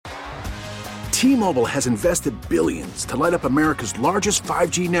T-Mobile has invested billions to light up America's largest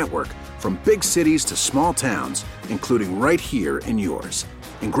 5G network, from big cities to small towns, including right here in yours.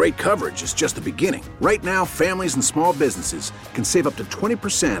 And great coverage is just the beginning. Right now, families and small businesses can save up to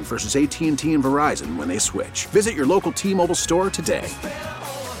 20% versus AT&T and Verizon when they switch. Visit your local T-Mobile store today.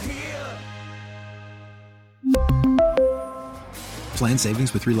 Plan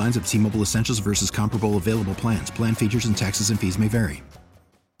savings with 3 lines of T-Mobile Essentials versus comparable available plans. Plan features and taxes and fees may vary.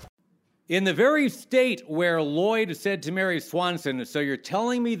 In the very state where Lloyd said to Mary Swanson, "So you're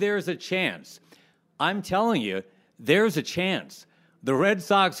telling me there's a chance?" I'm telling you, there's a chance. The Red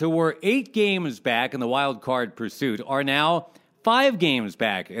Sox, who were 8 games back in the wild card pursuit, are now 5 games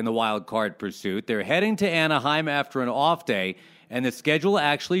back in the wild card pursuit. They're heading to Anaheim after an off day, and the schedule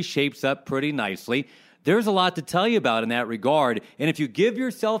actually shapes up pretty nicely. There's a lot to tell you about in that regard, and if you give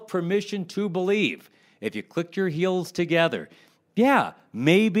yourself permission to believe, if you click your heels together, yeah,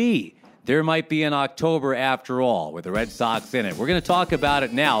 maybe there might be an October after all with the Red Sox in it. We're going to talk about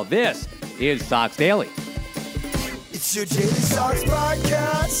it now. This is Sox Daily. It's your Daily Sox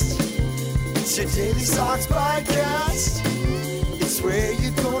podcast. It's your Daily Sox podcast. It's where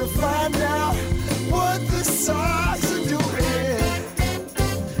you're going to find out what the Sox are doing.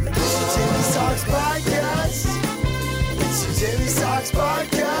 It's your Daily Sox podcast. It's your Daily Sox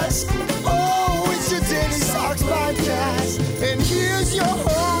podcast. Oh, it's your Daily Sox podcast. And here's your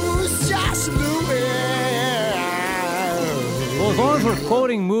host, Josh Lewin. Well, as long as we're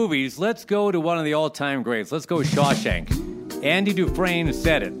quoting movies, let's go to one of the all-time greats. Let's go Shawshank. Andy Dufresne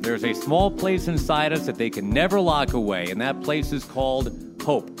said it. There's a small place inside us that they can never lock away, and that place is called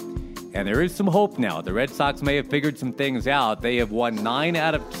hope. And there is some hope now. The Red Sox may have figured some things out. They have won 9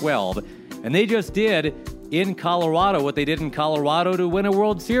 out of 12, and they just did in Colorado what they did in Colorado to win a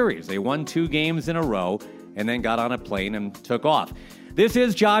World Series. They won 2 games in a row and then got on a plane and took off. This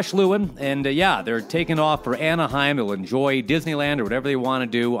is Josh Lewin, and they're taking off for Anaheim. They'll enjoy Disneyland or whatever they want to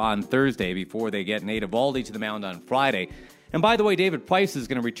do on Thursday before they get Nate Eovaldi to the mound on Friday. And by the way, David Price is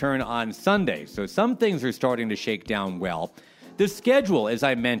going to return on Sunday, so some things are starting to shake down well. The schedule, as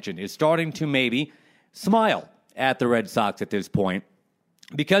I mentioned, is starting to maybe smile at the Red Sox at this point,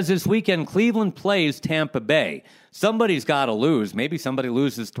 because this weekend Cleveland plays Tampa Bay. Somebody's got to lose. Maybe somebody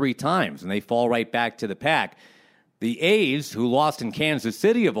loses 3 times, and they fall right back to the pack. The A's, who lost in Kansas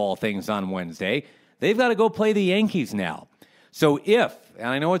City, of all things, on Wednesday, they've got to go play the Yankees now. So if, and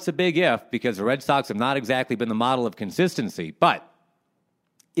I know it's a big if, because the Red Sox have not exactly been the model of consistency, but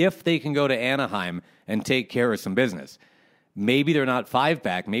if they can go to Anaheim and take care of some business, maybe they're not 5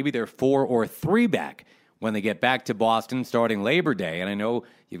 back, maybe they're 4 or 3 back when they get back to Boston starting Labor Day. And I know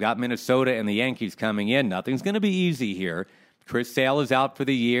you've got Minnesota and the Yankees coming in. Nothing's going to be easy here. Chris Sale is out for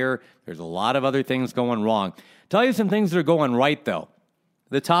the year. There's a lot of other things going wrong. Tell you some things that are going right, though.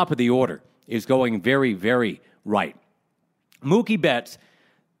 The top of the order is going very, very right. Mookie Betts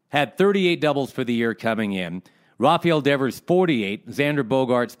had 38 doubles for the year coming in. Rafael Devers, 48. Xander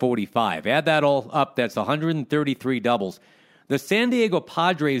Bogaerts, 45. Add that all up, that's 133 doubles. The San Diego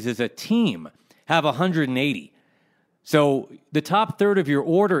Padres as a team have 180. So the top third of your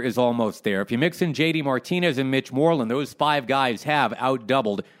order is almost there. If you mix in J.D. Martinez and Mitch Moreland, those 5 guys have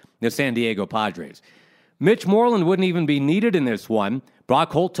out-doubled the San Diego Padres. Mitch Moreland wouldn't even be needed in this one.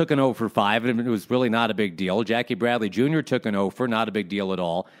 Brock Holt took an 0 for 5, and it was really not a big deal. Jackie Bradley Jr. took an 0 for, not a big deal at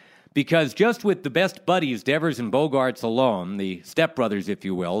all. Because just with the best buddies, Devers and Bogaerts alone, the stepbrothers, if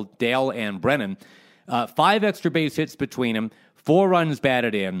you will, Dale and Brennan, 5 extra base hits between them, 4 runs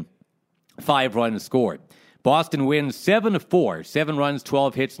batted in, 5 runs scored. Boston wins 7-4, 7 runs,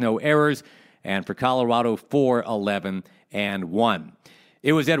 12 hits, no errors, and for Colorado, 4-11-1.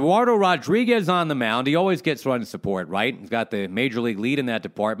 It was Eduardo Rodriguez on the mound. He always gets run support, right? He's got the major league lead in that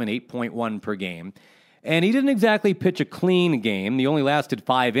department, 8.1 per game. And he didn't exactly pitch a clean game. He only lasted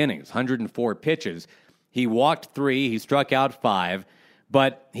 5 innings, 104 pitches. He walked 3, he struck out 5,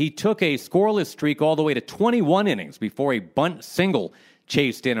 but he took a scoreless streak all the way to 21 innings before a bunt single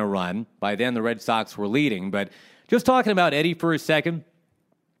chased in a run. By then, the Red Sox were leading. But just talking about Eddie for a second,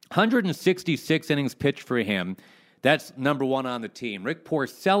 166 innings pitched for him. That's number 1 on the team. Rick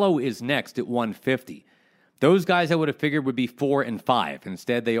Porcello is next at 150. Those guys I would have figured would be 4 and 5.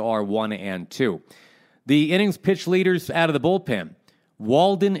 Instead, they are 1 and 2. The innings pitch leaders out of the bullpen,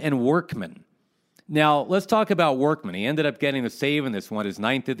 Walden and Workman. Now, let's talk about Workman. He ended up getting the save in this one, his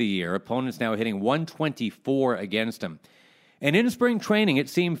 9th of the year. Opponents now hitting 124 against him. And in spring training, it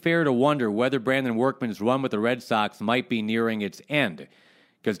seemed fair to wonder whether Brandon Workman's run with the Red Sox might be nearing its end.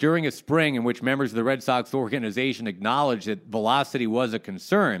 Because during a spring in which members of the Red Sox organization acknowledged that velocity was a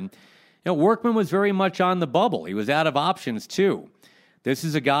concern, Workman was very much on the bubble. He was out of options, too. This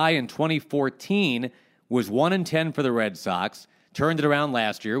is a guy in 2014 was 1-10 for the Red Sox, turned it around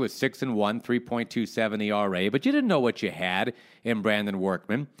last year with 6-1, 3.27 ERA, but you didn't know what you had in Brandon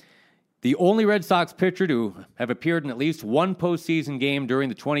Workman. The only Red Sox pitcher to have appeared in at least one postseason game during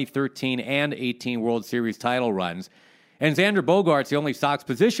the 2013 and 18 World Series title runs. And Xander Bogaerts, the only Sox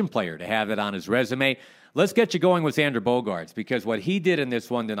position player to have that on his resume. Let's get you going with Xander Bogaerts, because what he did in this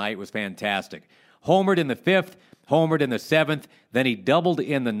one tonight was fantastic. Homered in the 5th, homered in the 7th, then he doubled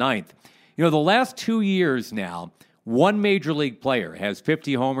in the 9th. You know, the last 2 years now, one major league player has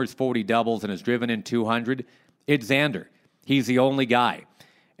 50 homers, 40 doubles, and has driven in 200. It's Xander. He's the only guy.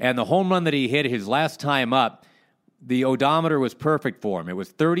 And the home run that he hit his last time up, the odometer was perfect for him. It was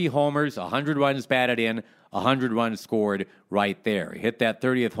 30 homers, 100 runs batted in, 100 runs scored right there. He hit that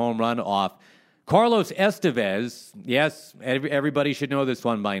 30th home run off Carlos Estevez. Yes, everybody should know this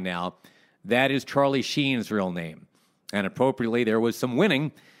one by now. That is Charlie Sheen's real name. And appropriately, there was some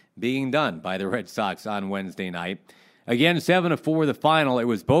winning being done by the Red Sox on Wednesday night. Again, 7-4 the final. It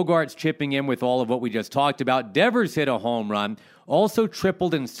was Bogaerts chipping in with all of what we just talked about. Devers hit a home run, also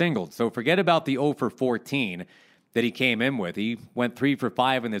tripled and singled. So forget about the 0 for 14 that he came in with. He went 3 for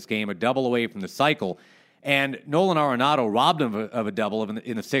 5 in this game, a double away from the cycle. And Nolan Arenado robbed him of a double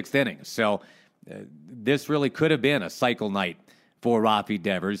in the 6th inning. So this really could have been a cycle night for Rafi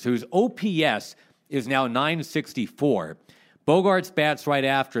Devers, whose OPS is now 964. Bogaerts bats right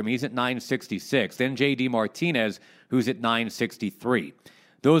after him. He's at 966. Then J.D. Martinez, who's at 963.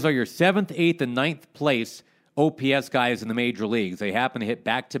 Those are your 7th, 8th, and 9th place OPS guys in the major leagues. They happen to hit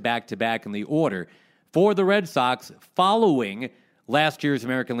back-to-back-to-back in the order for the Red Sox following last year's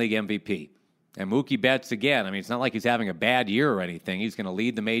American League MVP. And Mookie Betts, again, I mean, it's not like he's having a bad year or anything. He's going to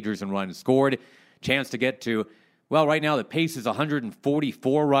lead the majors in runs scored. Chance to get to, well, right now the pace is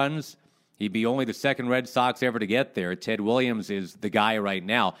 144 runs. He'd be only the second Red Sox ever to get there. Ted Williams is the guy right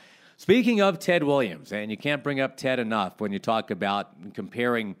now. Speaking of Ted Williams, and you can't bring up Ted enough when you talk about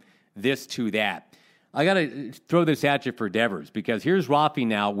comparing this to that, I got to throw this at you for Devers, because here's Rafi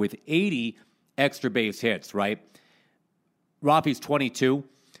now with 80 extra base hits, right? Rafi's 22.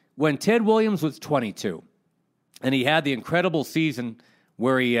 When Ted Williams was 22, and he had the incredible season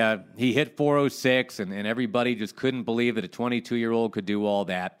where he hit 406, and everybody just couldn't believe that a 22-year-old could do all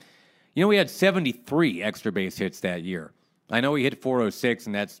that. You know, he had 73 extra base hits that year. I know he hit 406,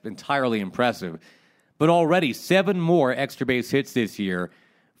 and that's entirely impressive. But already 7 more extra base hits this year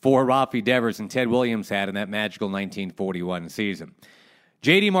for Rafi Devers than Ted Williams had in that magical 1941 season.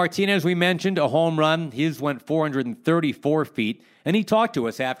 J.D. Martinez, we mentioned, a home run. His went 434 feet, and he talked to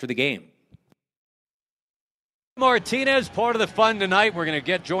us after the game. Martinez, part of the fun tonight. We're going to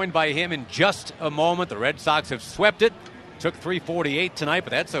get joined by him in just a moment. The Red Sox have swept it. Took 348 tonight,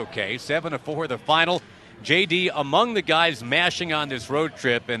 but that's okay. 7-4 the final. J.D. among the guys mashing on this road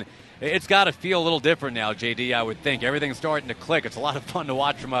trip, and it's got to feel a little different now, J.D., I would think. Everything's starting to click. It's a lot of fun to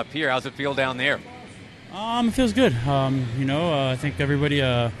watch from up here. How's it feel down there? It feels good. I think everybody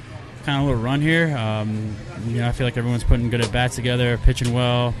kind of a little run here. I feel like everyone's putting good at-bats together, pitching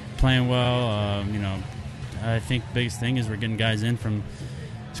well, playing well. I think the biggest thing is we're getting guys in from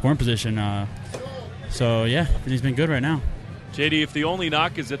scoring position. Everything's been good right now. JD, if the only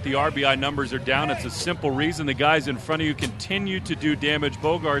knock is that the RBI numbers are down, it's a simple reason. The guys in front of you continue to do damage.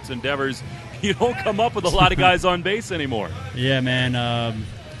 Bogaerts and Devers, you don't come up with a lot of guys on base anymore. Yeah, man.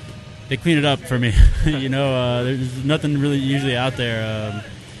 They clean it up for me. There's nothing really usually out there.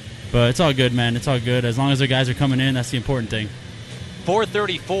 But it's all good, man. It's all good. As long as the guys are coming in, that's the important thing.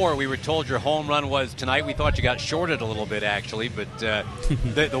 434, we were told your home run was tonight. We thought you got shorted a little bit, actually. But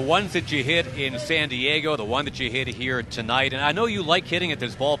the ones that you hit in San Diego, the one that you hit here tonight, and I know you like hitting at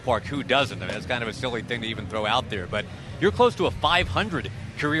this ballpark. Who doesn't? I mean, that's kind of a silly thing to even throw out there. But you're close to a 500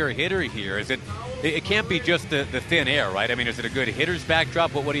 career hitter here. It can't be just the thin air, right? I mean, is it a good hitter's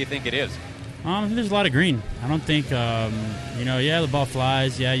backdrop? What do you think it is? I think there's a lot of green. I don't think, the ball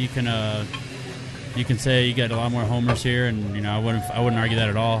flies. Yeah, you can say you get a lot more homers here, and I wouldn't argue that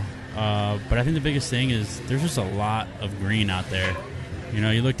at all. But I think the biggest thing is there's just a lot of green out there.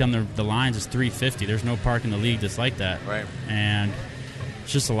 You look down the lines, it's 350. There's no park in the league that's like that. Right. And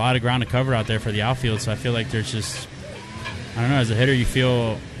it's just a lot of ground to cover out there for the outfield. So I feel like there's just, I don't know, as a hitter, you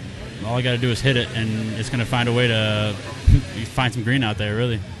feel all I got to do is hit it, and it's going to find a way to find some green out there,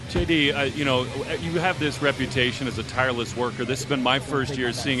 really. JD, you have this reputation as a tireless worker. This has been my first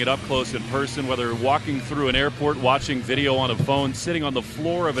year seeing it up close in person, whether walking through an airport, watching video on a phone, sitting on the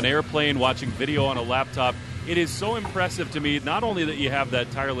floor of an airplane, watching video on a laptop. It is so impressive to me, not only that you have that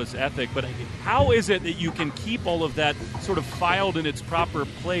tireless ethic, but how is it that you can keep all of that sort of filed in its proper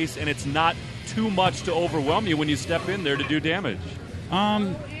place and it's not too much to overwhelm you when you step in there to do damage?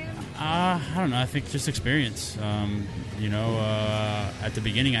 I don't know. I think just experience. At the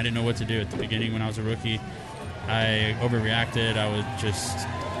beginning, I didn't know what to do. At the beginning, when I was a rookie, I overreacted. I would just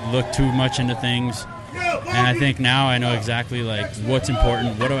look too much into things. And I think now I know exactly like what's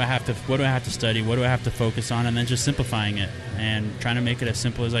important. What do I have to study? What do I have to focus on? And then just simplifying it and trying to make it as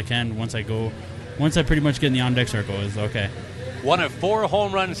simple as I can. Once I pretty much get in the on deck circle, is okay. One of 4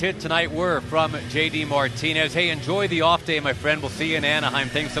 home runs hit tonight were from J.D. Martinez. Hey, enjoy the off day, my friend. We'll see you in Anaheim.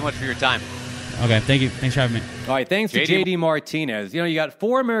 Thanks so much for your time. Okay, thank you. Thanks for having me. All right, thanks to J.D. Martinez. You got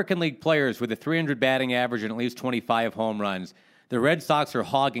 4 American League players with a 300 batting average and at least 25 home runs. The Red Sox are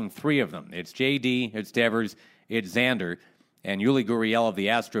hogging 3 of them. It's J.D., it's Devers, it's Xander, and Yuli Gurriel of the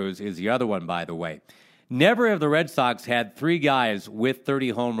Astros is the other one, by the way. Never have the Red Sox had 3 guys with 30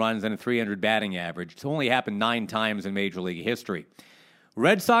 home runs and a 300 batting average. It's only happened 9 times in Major League history.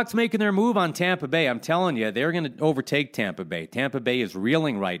 Red Sox making their move on Tampa Bay. I'm telling you, they're going to overtake Tampa Bay. Tampa Bay is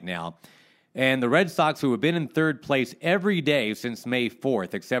reeling right now. And the Red Sox, who have been in third place every day since May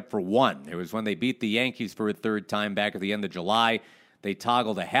 4th, except for one. It was when they beat the Yankees for a third time back at the end of July. They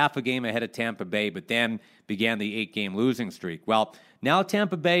toggled a half a game ahead of Tampa Bay, but then began the 8-game losing streak. Well, now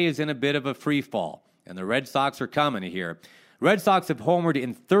Tampa Bay is in a bit of a free fall, and the Red Sox are coming here. Red Sox have homered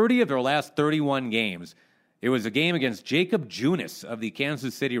in 30 of their last 31 games. It was a game against Jacob Junis of the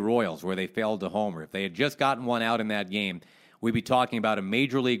Kansas City Royals where they failed to homer. If they had just gotten one out in that game, we'd be talking about a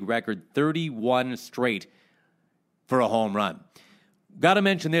Major League record 31 straight for a home run. Got to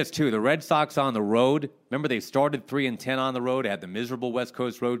mention this, too. The Red Sox on the road, remember they started 3-10 on the road, had the miserable West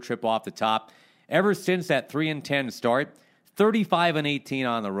Coast road trip off the top. Ever since that 3-10 start, 35-18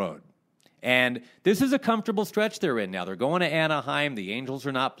 on the road. And this is a comfortable stretch they're in now. They're going to Anaheim. The Angels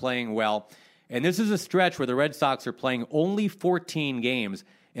are not playing well. And this is a stretch where the Red Sox are playing only 14 games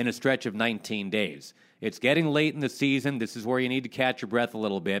in a stretch of 19 days. It's getting late in the season. This is where you need to catch your breath a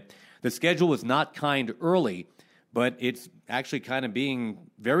little bit. The schedule was not kind early, but it's actually kind of being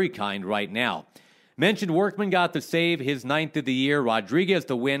very kind right now. Mentioned Workman got the save, his 9th of the year. Rodriguez,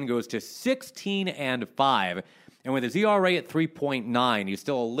 the win, goes to 16-5. And with his ERA at 3.9, he's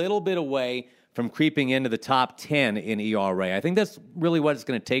still a little bit away from creeping into the top 10 in ERA. I think that's really what it's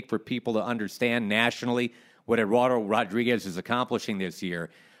going to take for people to understand nationally what Eduardo Rodriguez is accomplishing this year.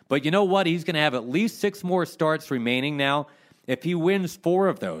 But you know what? He's going to have at least 6 more starts remaining now. If he wins 4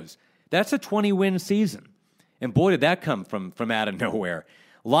 of those, that's a 20-win season. And boy, did that come from out of nowhere.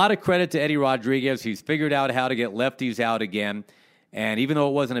 A lot of credit to Eddie Rodriguez. He's figured out how to get lefties out again. And even though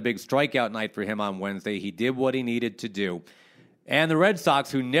it wasn't a big strikeout night for him on Wednesday, he did what he needed to do. And the Red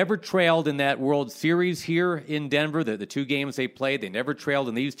Sox, who never trailed in that World Series here in Denver, the 2 games they played, they never trailed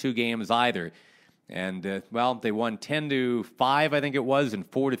in these 2 games either. And, they won 10-5, I think it was,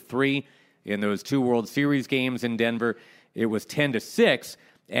 and 4-3 in those 2 World Series games in Denver. It was 10-6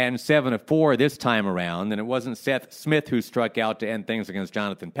 and 7-4 this time around. And it wasn't Seth Smith who struck out to end things against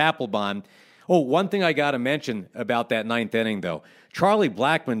Jonathan Papelbon. Oh, one thing I got to mention about that 9th inning, though. Charlie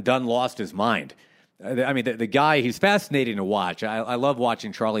Blackmon done lost his mind. I mean, the guy, he's fascinating to watch. I love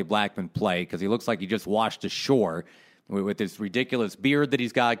watching Charlie Blackmon play because he looks like he just washed ashore with this ridiculous beard that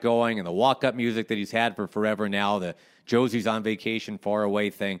he's got going and the walk-up music that he's had for forever now, the Josie's on vacation far away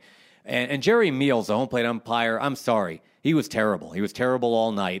thing. And Jerry Meals, the home plate umpire, I'm sorry. He was terrible. He was terrible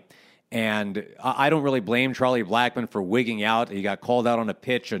all night. And I don't really blame Charlie Blackmon for wigging out. He got called out on a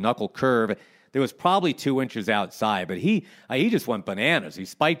pitch, a knuckle curve. There was probably 2 inches outside, but he just went bananas. He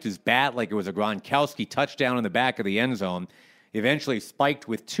spiked his bat like it was a Gronkowski touchdown in the back of the end zone. He eventually spiked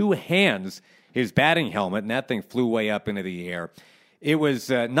with 2 hands his batting helmet, and that thing flew way up into the air. It was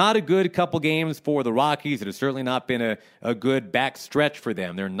not a good couple games for the Rockies. It has certainly not been a good back stretch for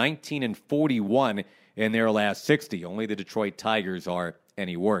them. They're 19-41 in their last 60. Only the Detroit Tigers are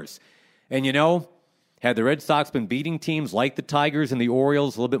any worse. And had the Red Sox been beating teams like the Tigers and the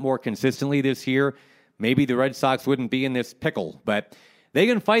Orioles a little bit more consistently this year, maybe the Red Sox wouldn't be in this pickle. But they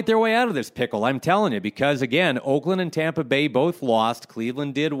can fight their way out of this pickle, I'm telling you, because, again, Oakland and Tampa Bay both lost.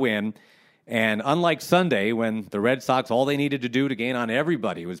 Cleveland did win. And unlike Sunday, when the Red Sox, all they needed to do to gain on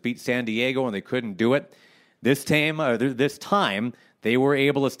everybody was beat San Diego, and they couldn't do it, this time they were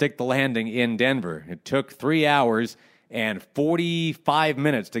able to stick the landing in Denver. It took 3 hours and 45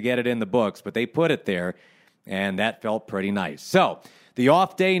 minutes to get it in the books, but they put it there, and that felt pretty nice. So, the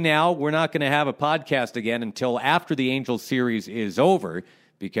off day now, we're not going to have a podcast again until after the Angels series is over,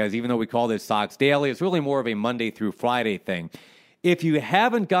 because even though we call this Sox Daily, it's really more of a Monday through Friday thing. If you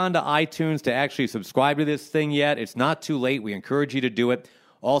haven't gone to iTunes to actually subscribe to this thing yet, it's not too late. We encourage you to do it.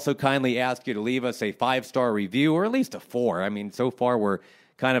 Also, kindly ask you to leave us a 5-star review, or at least a 4. I mean, so far we're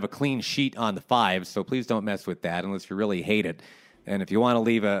kind of a clean sheet on the 5s, so please don't mess with that unless you really hate it. And if you want to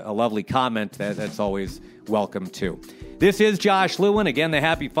leave a lovely comment, that's always welcome too. This is Josh Lewin. Again, the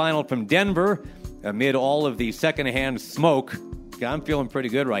happy final from Denver amid all of the secondhand smoke. I'm feeling pretty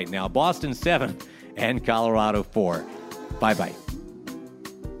good right now. Boston 7 and Colorado 4. Bye-bye.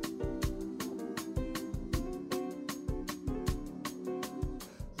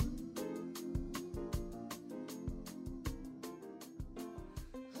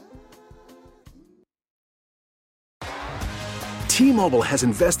 T-Mobile has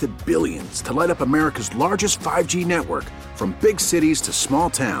invested billions to light up America's largest 5G network, from big cities to small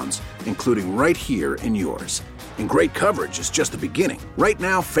towns, including right here in yours. And great coverage is just the beginning. Right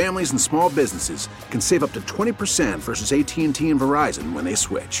now, families and small businesses can save up to 20% versus AT&T and Verizon when they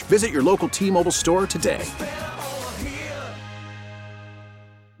switch. Visit your local T-Mobile store today.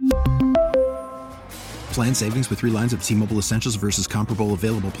 Plan savings with 3 lines of T-Mobile Essentials versus comparable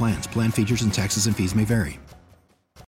available plans. Plan features and taxes and fees may vary.